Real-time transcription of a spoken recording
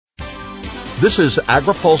This is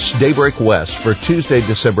AgriPulse Daybreak West for Tuesday,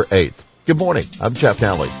 December 8th. Good morning. I'm Jeff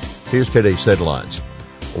Nally. Here's today's headlines.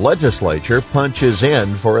 Legislature punches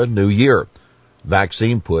in for a new year.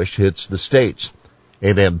 Vaccine push hits the states.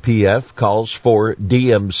 NMPF calls for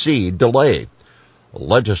DMC delay.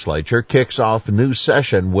 Legislature kicks off new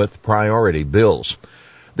session with priority bills.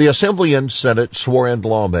 The Assembly and Senate swore in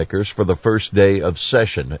lawmakers for the first day of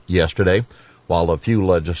session yesterday. While a few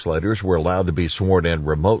legislators were allowed to be sworn in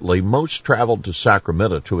remotely, most traveled to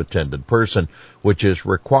Sacramento to attend in person, which is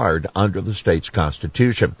required under the state's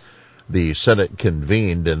constitution. The Senate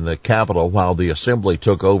convened in the Capitol while the Assembly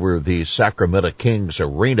took over the Sacramento Kings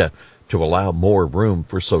Arena to allow more room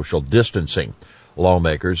for social distancing.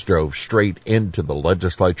 Lawmakers drove straight into the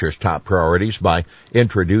legislature's top priorities by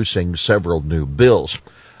introducing several new bills.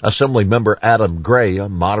 Assemblymember Adam Gray, a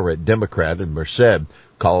moderate Democrat in Merced,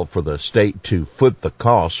 called for the state to foot the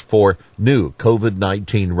cost for new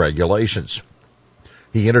COVID-19 regulations.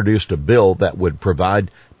 He introduced a bill that would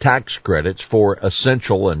provide tax credits for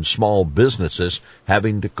essential and small businesses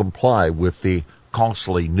having to comply with the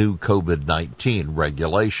costly new COVID-19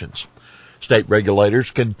 regulations. State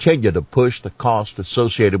regulators continue to push the cost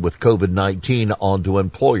associated with COVID-19 onto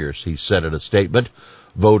employers, he said in a statement.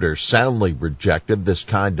 Voters soundly rejected this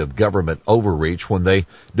kind of government overreach when they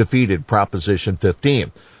defeated Proposition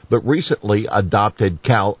 15, but recently adopted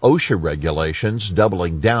Cal OSHA regulations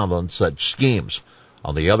doubling down on such schemes.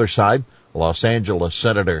 On the other side, Los Angeles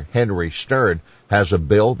Senator Henry Stern has a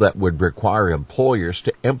bill that would require employers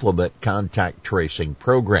to implement contact tracing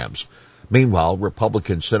programs. Meanwhile,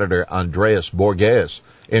 Republican Senator Andreas Borges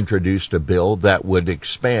introduced a bill that would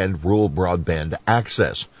expand rural broadband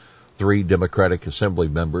access. 3 Democratic Assembly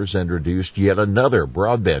members introduced yet another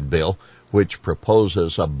broadband bill, which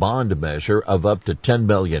proposes a bond measure of up to $10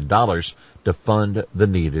 million to fund the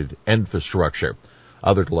needed infrastructure.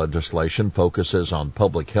 Other legislation focuses on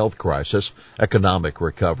public health crisis, economic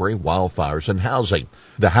recovery, wildfires, and housing.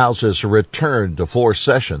 The House's return to floor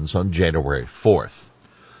sessions on January 4th.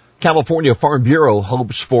 California Farm Bureau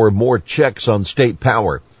hopes for more checks on state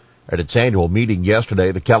power. At its annual meeting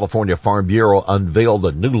yesterday, the California Farm Bureau unveiled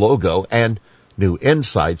a new logo and new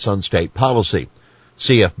insights on state policy.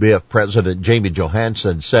 CFBF President Jamie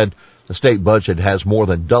Johansson said the state budget has more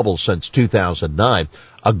than doubled since 2009,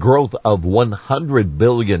 a growth of $100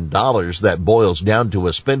 billion that boils down to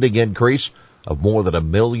a spending increase of more than $1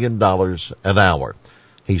 million an hour.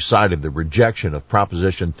 He cited the rejection of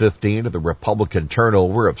Proposition 15 of the Republican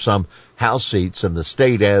turnover of some House seats in the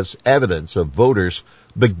state as evidence of voters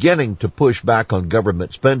beginning to push back on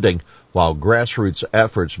government spending, while grassroots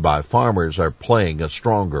efforts by farmers are playing a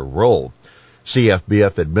stronger role.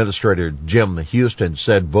 CFBF Administrator Jim Houston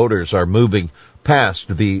said voters are moving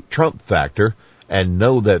past the Trump factor and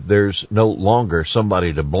know that there's no longer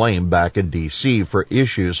somebody to blame back in D.C. for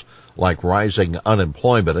issues like rising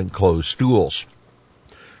unemployment and closed schools.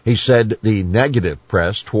 He said the negative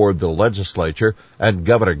press toward the legislature and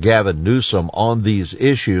Governor Gavin Newsom on these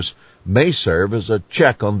issues may serve as a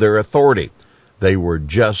check on their authority. They were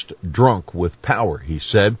just drunk with power, he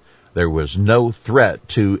said. There was no threat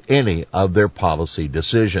to any of their policy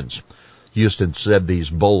decisions. Houston said these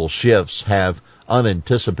bold shifts have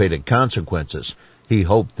unanticipated consequences. He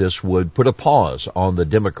hoped this would put a pause on the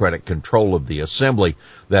Democratic control of the Assembly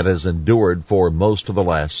that has endured for most of the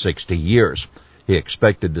last 60 years. He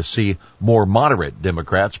expected to see more moderate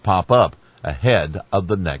Democrats pop up ahead of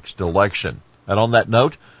the next election. And on that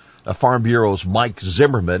note, the Farm Bureau's Mike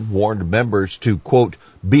Zimmerman warned members to, quote,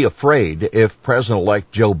 be afraid if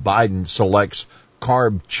President-elect Joe Biden selects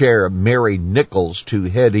CARB Chair Mary Nichols to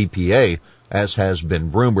head EPA, as has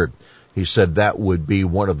been rumored. He said that would be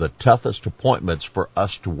one of the toughest appointments for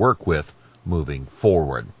us to work with moving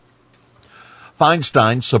forward.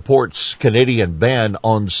 Feinstein supports Canadian ban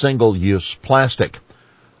on single-use plastic.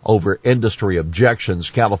 Over industry objections,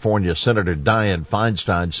 California Senator Dianne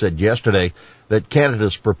Feinstein said yesterday that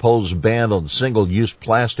Canada's proposed ban on single-use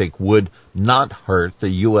plastic would not hurt the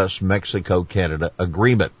U.S.-Mexico-Canada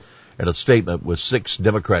agreement. In a statement with 6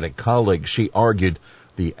 Democratic colleagues, she argued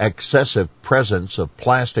the excessive presence of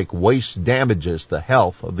plastic waste damages the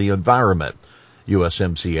health of the environment.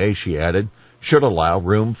 USMCA, she added, should allow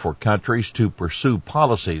room for countries to pursue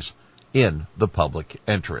policies in the public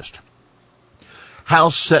interest.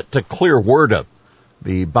 House set to clear WRDA.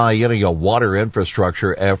 The biennial water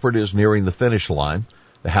infrastructure effort is nearing the finish line.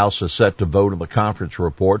 The House is set to vote on the conference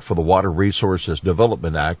report for the Water Resources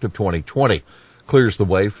Development Act of 2020. Clears the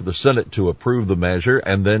way for the Senate to approve the measure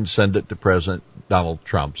and then send it to President Donald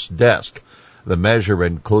Trump's desk. The measure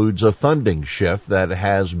includes a funding shift that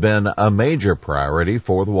has been a major priority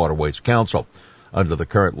for the Waterways Council. Under the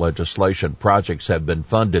current legislation, projects have been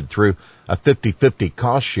funded through a 50-50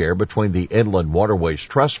 cost share between the Inland Waterways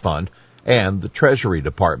Trust Fund and the Treasury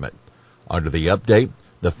Department. Under the update,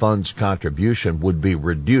 the fund's contribution would be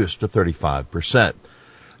reduced to 35%.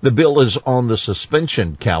 The bill is on the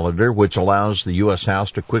suspension calendar, which allows the U.S.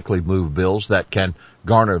 House to quickly move bills that can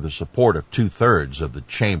garner the support of 2/3 of the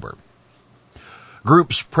chamber.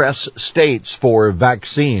 Groups press states for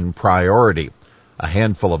vaccine priority. A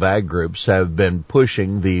handful of ag groups have been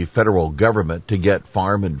pushing the federal government to get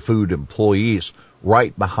farm and food employees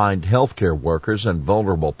right behind healthcare workers and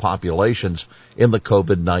vulnerable populations in the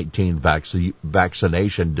COVID-19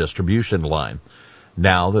 vaccination distribution line,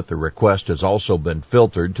 now that the request has also been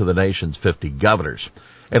filtered to the nation's 50 governors.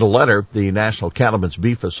 In a letter, the National Cattlemen's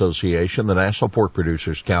Beef Association, the National Pork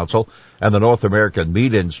Producers Council, and the North American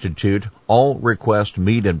Meat Institute all request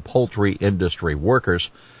meat and poultry industry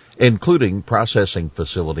workers, including processing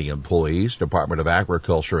facility employees, Department of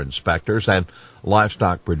Agriculture inspectors, and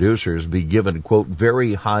livestock producers, be given, quote,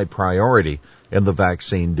 very high priority in the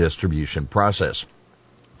vaccine distribution process.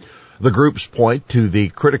 The groups point to the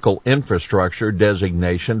critical infrastructure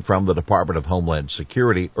designation from the Department of Homeland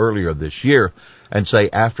Security earlier this year and say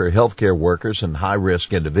after healthcare workers and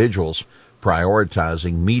high-risk individuals,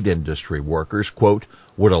 prioritizing meat industry workers, quote,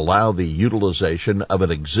 would allow the utilization of an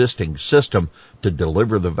existing system to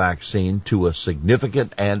deliver the vaccine to a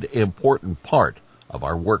significant and important part of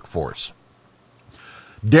our workforce.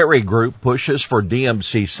 Dairy Group pushes for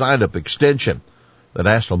DMC sign-up extension. The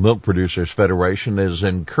National Milk Producers Federation is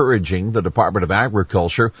encouraging the Department of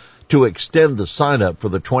Agriculture to extend the sign-up for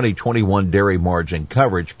the 2021 dairy margin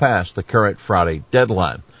coverage past the current Friday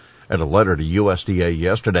deadline. In a letter to USDA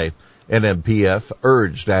yesterday, NMPF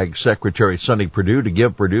urged Ag Secretary Sonny Perdue to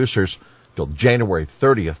give producers till January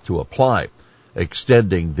 30th to apply.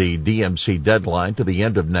 Extending the DMC deadline to the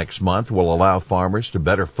end of next month will allow farmers to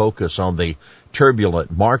better focus on the turbulent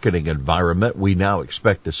marketing environment we now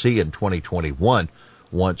expect to see in 2021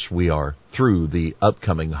 once we are through the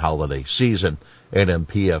upcoming holiday season,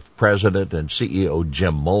 NMPF President and CEO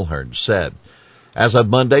Jim Mulhern said. As of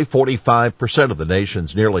Monday, 45% of the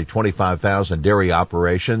nation's nearly 25,000 dairy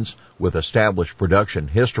operations with established production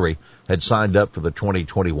history had signed up for the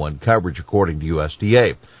 2021 coverage, according to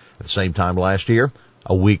USDA. At the same time last year,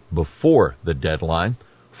 a week before the deadline,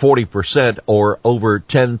 40% or over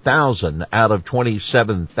 10,000 out of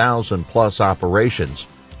 27,000 plus operations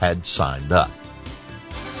had signed up.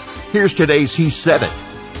 Here's today's He Said It.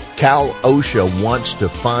 Cal OSHA wants to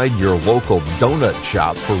fine your local donut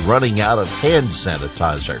shop for running out of hand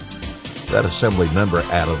sanitizer. That Assembly member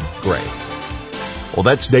Adam Gray. Well,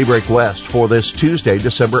 that's Daybreak West for this Tuesday,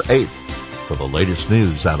 December 8th. For the latest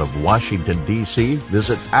news out of Washington, D.C.,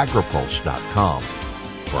 visit agripulse.com.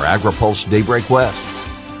 For AgriPulse Daybreak West,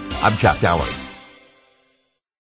 I'm Chuck Daly.